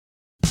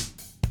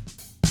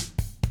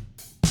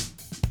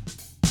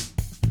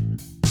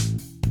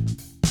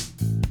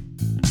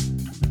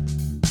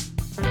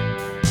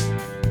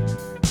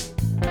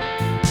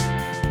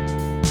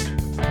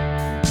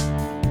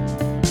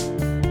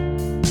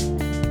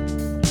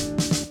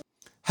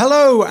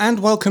Hello and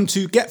welcome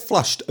to Get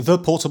Flushed, the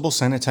Portable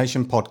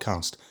Sanitation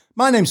Podcast.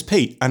 My name's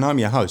Pete and I'm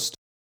your host.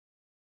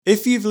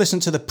 If you've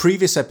listened to the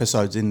previous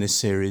episodes in this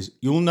series,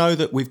 you'll know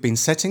that we've been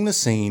setting the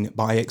scene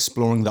by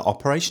exploring the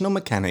operational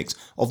mechanics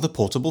of the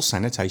portable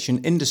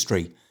sanitation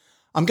industry.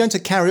 I'm going to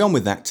carry on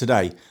with that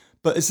today,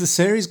 but as the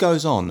series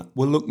goes on,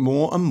 we'll look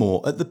more and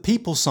more at the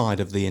people side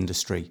of the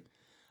industry.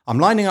 I'm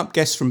lining up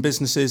guests from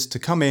businesses to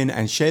come in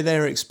and share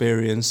their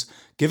experience,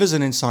 give us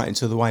an insight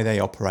into the way they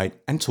operate,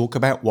 and talk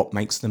about what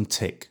makes them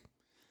tick.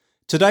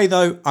 Today,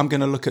 though, I'm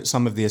going to look at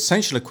some of the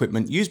essential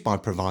equipment used by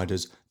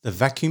providers, the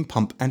vacuum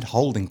pump and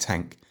holding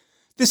tank.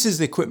 This is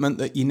the equipment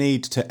that you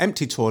need to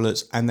empty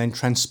toilets and then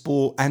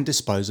transport and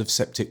dispose of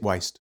septic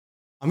waste.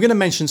 I'm going to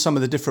mention some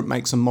of the different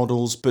makes and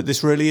models, but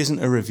this really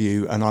isn't a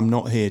review and I'm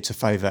not here to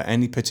favour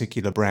any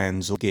particular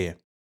brands or gear.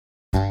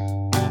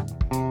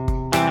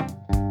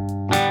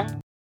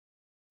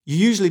 You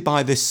usually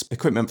buy this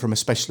equipment from a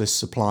specialist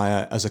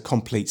supplier as a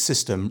complete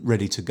system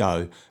ready to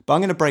go, but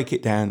I'm going to break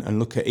it down and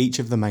look at each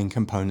of the main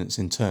components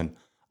in turn.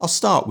 I'll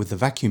start with the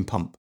vacuum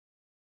pump.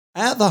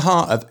 At the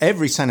heart of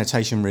every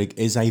sanitation rig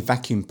is a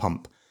vacuum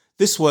pump.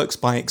 This works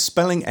by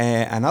expelling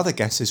air and other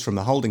gases from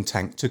the holding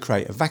tank to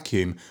create a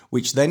vacuum,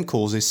 which then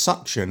causes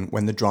suction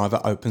when the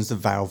driver opens the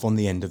valve on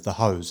the end of the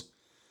hose.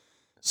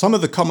 Some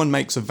of the common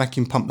makes of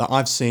vacuum pump that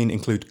I've seen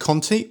include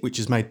Conti, which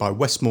is made by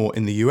Westmore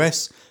in the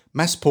US,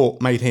 Massport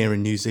made here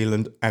in New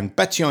Zealand, and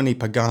Bacioni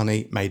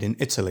Pagani made in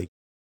Italy.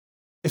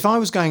 If I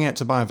was going out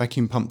to buy a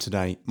vacuum pump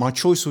today, my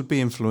choice would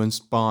be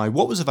influenced by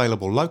what was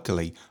available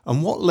locally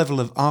and what level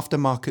of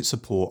aftermarket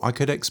support I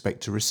could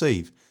expect to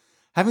receive.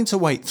 Having to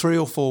wait 3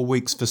 or 4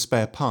 weeks for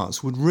spare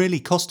parts would really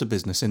cost a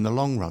business in the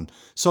long run,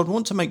 so I'd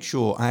want to make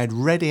sure I had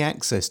ready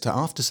access to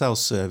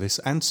after-sales service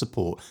and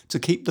support to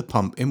keep the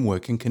pump in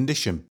working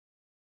condition.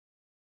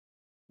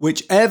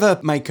 Whichever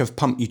make of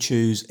pump you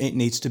choose, it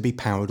needs to be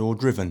powered or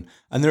driven,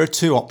 and there are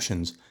 2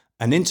 options.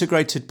 An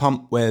integrated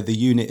pump where the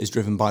unit is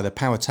driven by the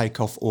power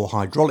takeoff or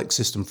hydraulic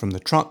system from the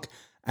truck,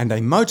 and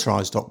a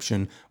motorised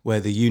option where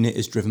the unit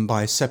is driven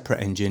by a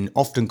separate engine,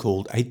 often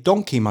called a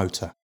donkey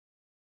motor.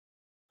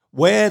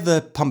 Where the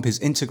pump is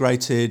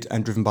integrated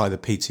and driven by the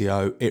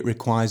PTO, it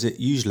requires it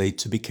usually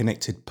to be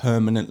connected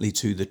permanently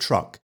to the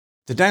truck.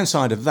 The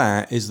downside of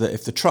that is that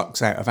if the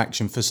truck's out of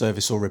action for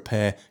service or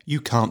repair, you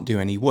can't do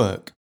any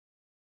work.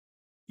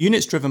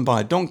 Units driven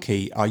by a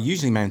donkey are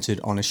usually mounted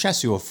on a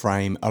chassis or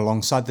frame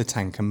alongside the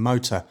tank and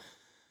motor.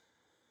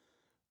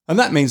 And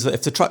that means that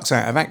if the truck's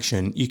out of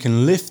action, you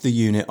can lift the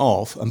unit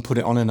off and put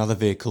it on another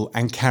vehicle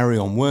and carry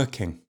on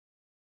working.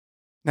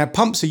 Now,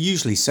 pumps are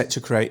usually set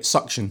to create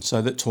suction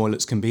so that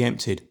toilets can be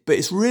emptied, but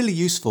it's really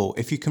useful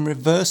if you can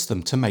reverse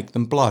them to make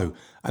them blow,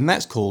 and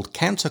that's called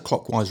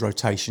counterclockwise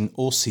rotation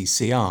or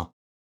CCR.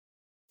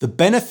 The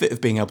benefit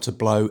of being able to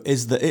blow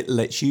is that it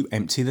lets you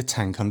empty the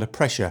tank under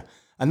pressure,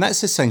 and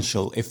that's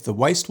essential if the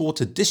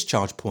wastewater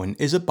discharge point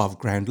is above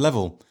ground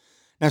level.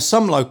 Now,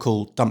 some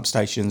local dump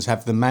stations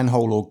have the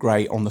manhole or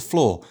grate on the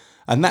floor,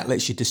 and that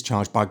lets you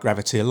discharge by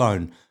gravity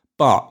alone,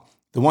 but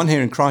the one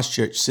here in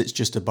Christchurch sits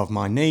just above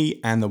my knee,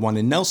 and the one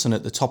in Nelson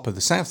at the top of the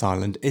South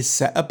Island is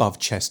set above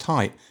chest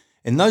height.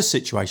 In those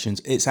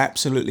situations, it's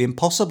absolutely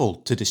impossible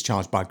to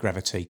discharge by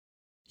gravity.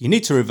 You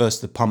need to reverse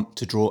the pump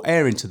to draw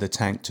air into the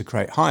tank to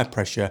create higher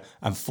pressure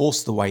and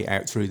force the weight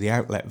out through the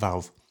outlet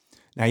valve.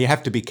 Now, you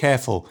have to be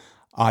careful.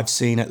 I've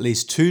seen at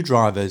least 2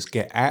 drivers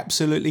get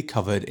absolutely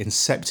covered in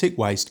septic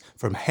waste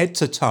from head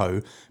to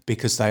toe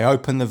because they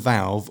opened the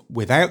valve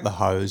without the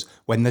hose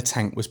when the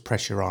tank was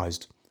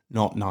pressurised.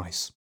 Not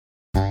nice.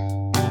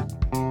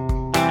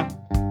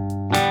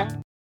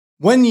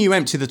 When you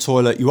empty the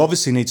toilet, you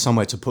obviously need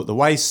somewhere to put the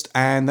waste,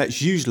 and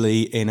that's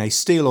usually in a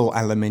steel or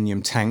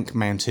aluminium tank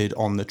mounted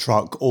on the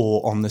truck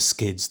or on the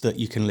skids that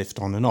you can lift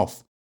on and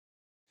off.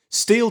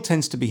 Steel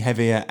tends to be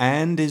heavier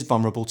and is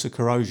vulnerable to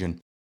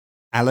corrosion.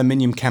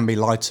 Aluminium can be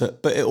lighter,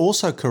 but it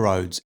also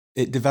corrodes.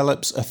 It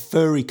develops a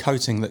furry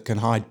coating that can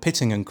hide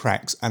pitting and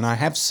cracks, and I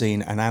have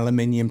seen an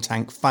aluminium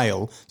tank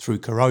fail through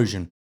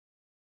corrosion.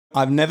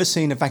 I've never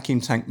seen a vacuum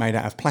tank made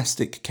out of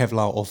plastic,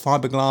 Kevlar or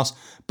fiberglass,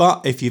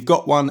 but if you've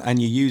got one and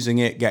you're using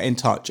it, get in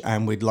touch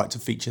and we'd like to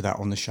feature that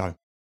on the show.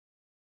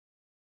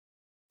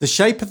 The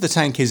shape of the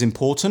tank is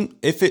important.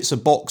 If it's a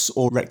box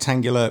or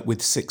rectangular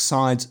with 6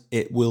 sides,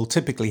 it will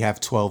typically have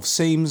 12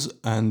 seams,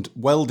 and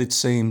welded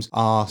seams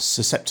are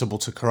susceptible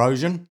to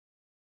corrosion.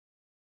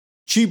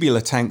 Tubular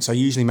tanks are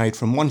usually made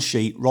from one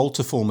sheet rolled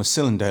to form a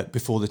cylinder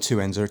before the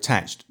 2 ends are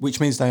attached, which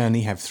means they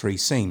only have 3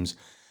 seams.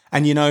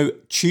 And you know,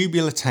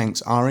 tubular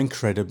tanks are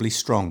incredibly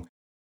strong.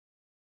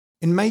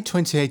 In May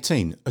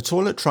 2018, a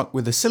toilet truck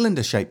with a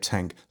cylinder-shaped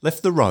tank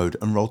left the road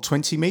and rolled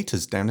 20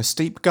 metres down a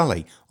steep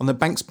gully on the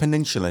Banks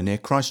Peninsula near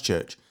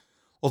Christchurch.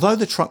 Although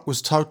the truck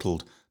was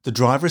totaled, the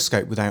driver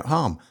escaped without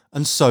harm,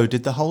 and so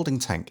did the holding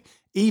tank,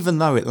 even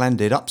though it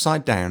landed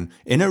upside down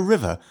in a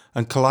river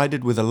and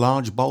collided with a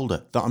large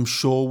boulder that I'm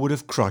sure would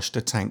have crushed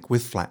a tank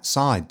with flat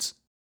sides.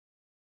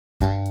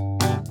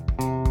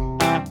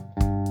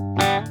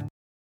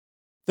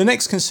 The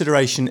next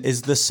consideration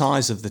is the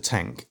size of the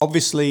tank.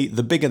 Obviously,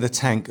 the bigger the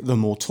tank, the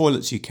more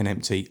toilets you can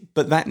empty,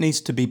 but that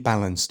needs to be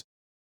balanced.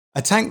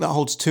 A tank that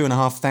holds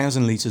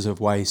 2,500 litres of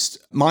waste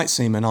might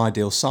seem an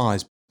ideal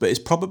size, but it's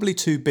probably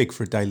too big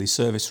for a daily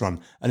service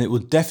run, and it will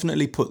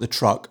definitely put the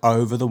truck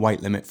over the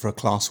weight limit for a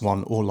Class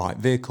 1 or light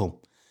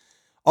vehicle.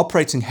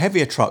 Operating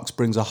heavier trucks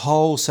brings a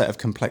whole set of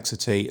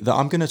complexity that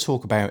I'm going to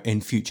talk about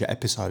in future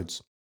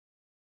episodes.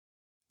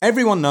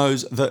 Everyone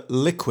knows that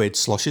liquid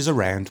sloshes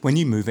around when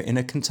you move it in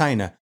a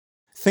container.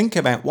 Think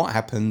about what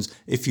happens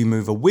if you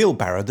move a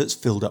wheelbarrow that's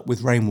filled up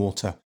with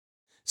rainwater.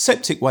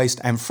 Septic waste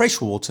and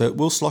freshwater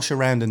will slosh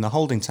around in the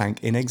holding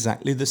tank in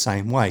exactly the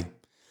same way.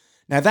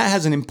 Now that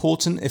has an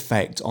important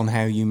effect on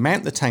how you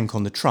mount the tank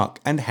on the truck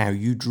and how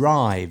you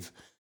drive.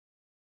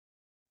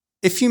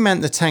 If you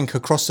mount the tank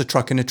across the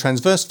truck in a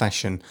transverse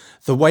fashion,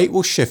 the weight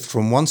will shift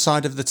from one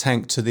side of the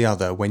tank to the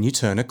other when you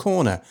turn a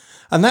corner,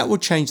 and that will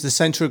change the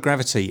centre of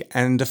gravity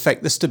and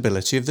affect the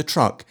stability of the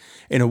truck.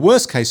 In a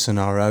worst case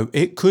scenario,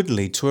 it could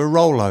lead to a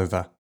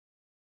rollover.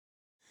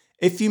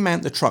 If you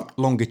mount the truck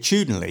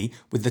longitudinally,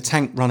 with the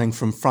tank running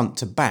from front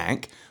to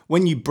back,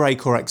 when you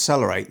brake or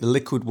accelerate, the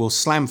liquid will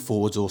slam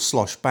forwards or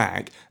slosh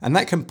back, and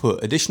that can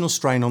put additional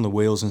strain on the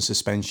wheels and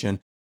suspension.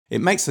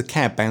 It makes the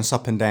cab bounce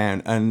up and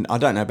down, and I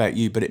don't know about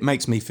you, but it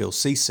makes me feel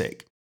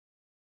seasick.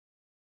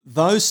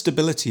 Those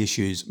stability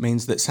issues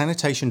means that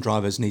sanitation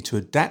drivers need to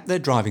adapt their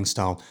driving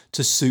style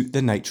to suit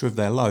the nature of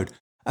their load,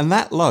 and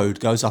that load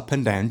goes up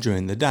and down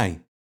during the day.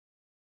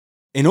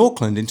 In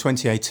Auckland in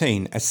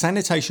 2018, a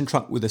sanitation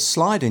truck with a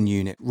slide-in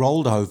unit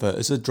rolled over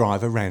as the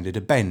driver rounded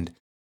a bend.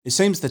 It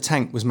seems the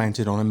tank was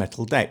mounted on a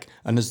metal deck,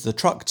 and as the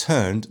truck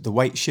turned, the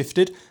weight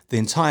shifted, the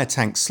entire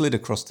tank slid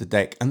across the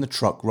deck and the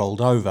truck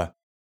rolled over.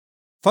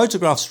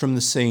 Photographs from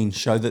the scene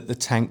show that the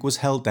tank was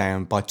held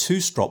down by 2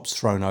 strops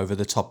thrown over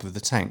the top of the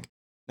tank.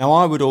 Now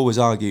I would always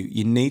argue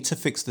you need to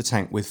fix the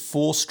tank with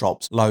 4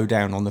 strops low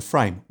down on the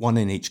frame, 1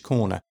 in each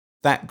corner.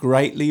 That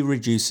greatly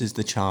reduces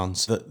the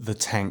chance that the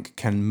tank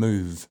can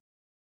move.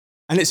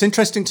 And it's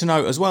interesting to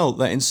note as well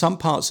that in some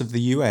parts of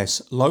the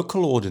US,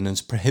 local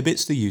ordinance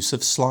prohibits the use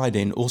of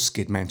slide-in or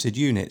skid-mounted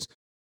units.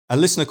 A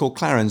listener called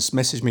Clarence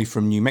messaged me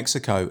from New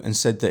Mexico and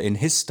said that in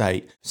his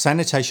state,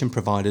 sanitation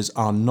providers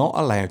are not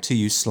allowed to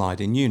use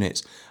slide-in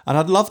units. And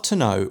I'd love to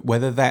know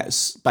whether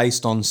that's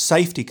based on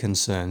safety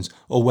concerns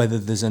or whether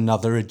there's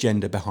another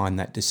agenda behind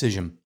that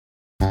decision.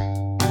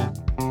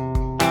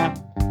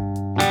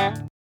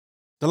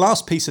 The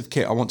last piece of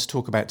kit I want to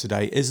talk about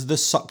today is the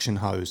suction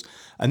hose,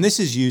 and this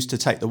is used to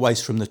take the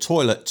waste from the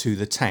toilet to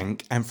the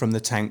tank and from the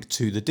tank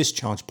to the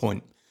discharge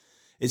point.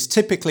 It's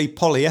typically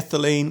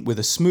polyethylene with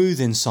a smooth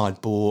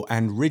inside bore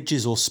and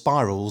ridges or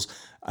spirals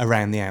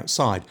around the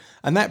outside,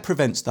 and that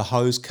prevents the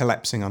hose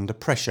collapsing under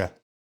pressure.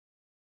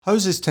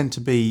 Hoses tend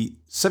to be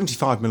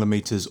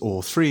 75mm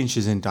or 3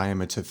 inches in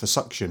diameter for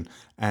suction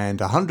and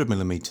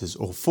 100mm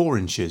or 4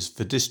 inches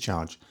for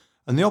discharge.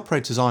 And the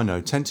operators I know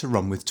tend to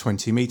run with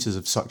 20 metres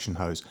of suction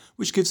hose,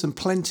 which gives them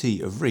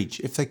plenty of reach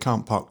if they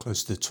can't park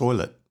close to the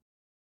toilet.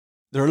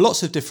 There are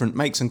lots of different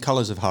makes and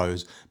colours of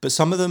hose, but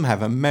some of them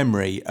have a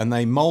memory and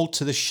they mould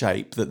to the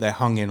shape that they're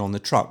hung in on the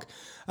truck.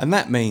 And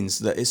that means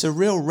that it's a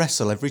real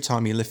wrestle every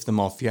time you lift them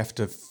off. You have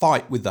to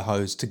fight with the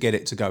hose to get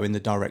it to go in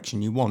the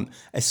direction you want,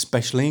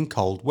 especially in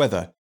cold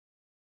weather.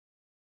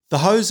 The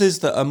hoses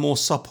that are more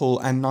supple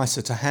and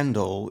nicer to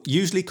handle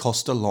usually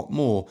cost a lot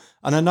more,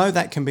 and I know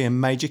that can be a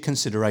major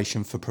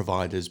consideration for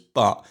providers,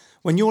 but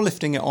when you're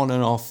lifting it on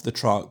and off the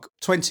truck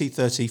 20,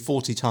 30,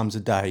 40 times a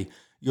day,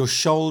 your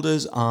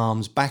shoulders,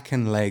 arms, back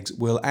and legs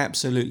will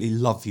absolutely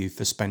love you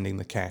for spending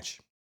the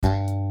cash.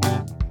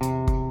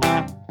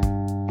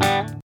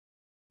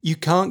 You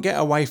can't get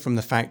away from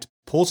the fact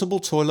portable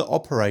toilet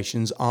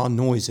operations are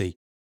noisy.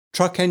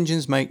 Truck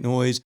engines make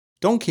noise,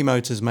 donkey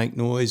motors make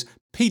noise,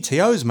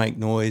 PTOs make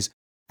noise,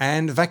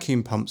 and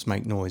vacuum pumps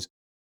make noise.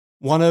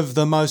 One of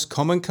the most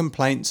common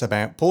complaints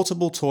about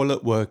portable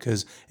toilet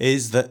workers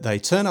is that they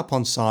turn up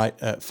on site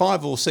at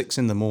 5 or 6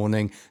 in the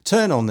morning,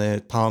 turn on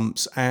their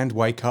pumps, and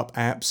wake up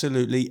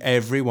absolutely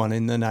everyone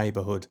in the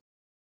neighbourhood.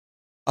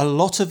 A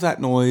lot of that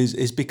noise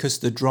is because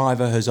the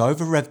driver has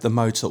over-revved the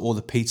motor or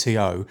the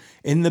PTO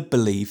in the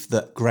belief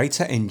that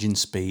greater engine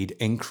speed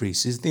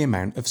increases the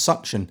amount of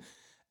suction.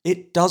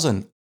 It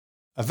doesn't.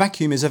 A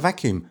vacuum is a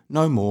vacuum,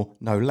 no more,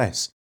 no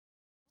less.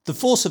 The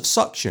force of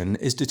suction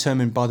is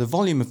determined by the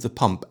volume of the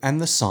pump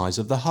and the size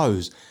of the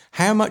hose,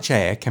 how much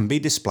air can be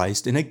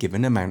displaced in a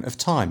given amount of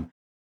time.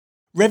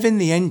 Revving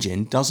the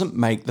engine doesn't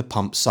make the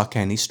pump suck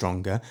any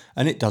stronger,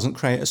 and it doesn't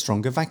create a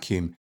stronger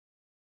vacuum.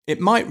 It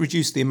might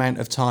reduce the amount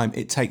of time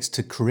it takes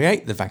to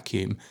create the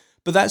vacuum,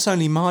 but that's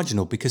only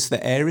marginal because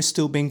the air is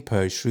still being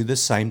purged through the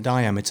same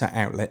diameter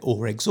outlet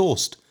or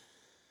exhaust.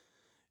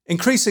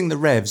 Increasing the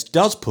revs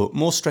does put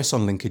more stress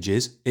on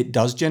linkages, it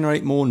does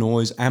generate more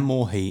noise and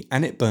more heat,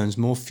 and it burns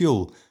more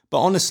fuel,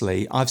 but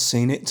honestly, I've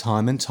seen it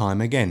time and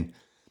time again.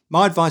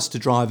 My advice to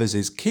drivers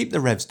is keep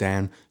the revs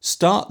down,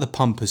 start the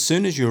pump as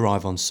soon as you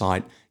arrive on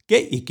site,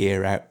 get your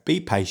gear out, be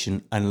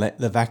patient, and let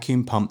the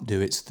vacuum pump do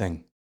its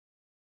thing.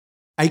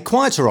 A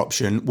quieter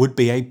option would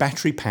be a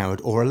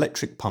battery-powered or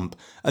electric pump,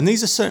 and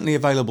these are certainly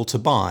available to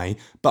buy,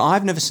 but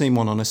I've never seen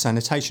one on a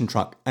sanitation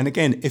truck. And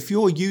again, if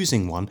you're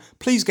using one,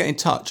 please get in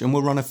touch and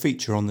we'll run a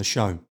feature on the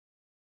show.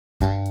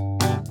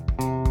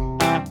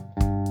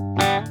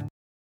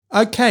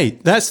 Okay,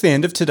 that's the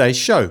end of today's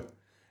show.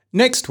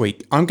 Next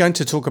week, I'm going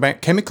to talk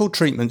about chemical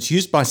treatments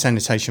used by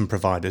sanitation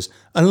providers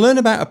and learn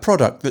about a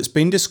product that's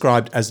been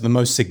described as the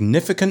most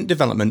significant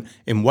development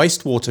in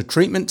wastewater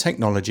treatment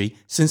technology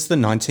since the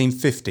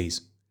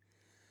 1950s.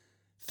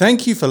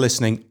 Thank you for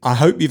listening. I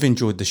hope you've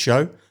enjoyed the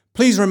show.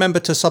 Please remember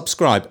to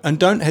subscribe and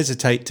don't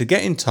hesitate to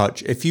get in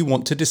touch if you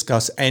want to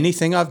discuss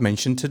anything I've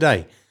mentioned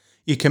today.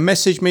 You can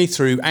message me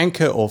through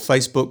Anchor or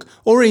Facebook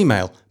or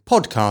email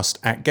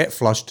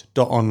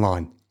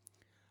podcast@getflushed.online.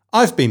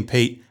 I've been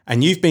Pete,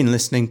 and you've been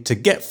listening to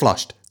Get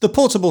Flushed, the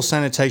Portable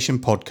Sanitation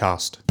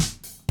Podcast.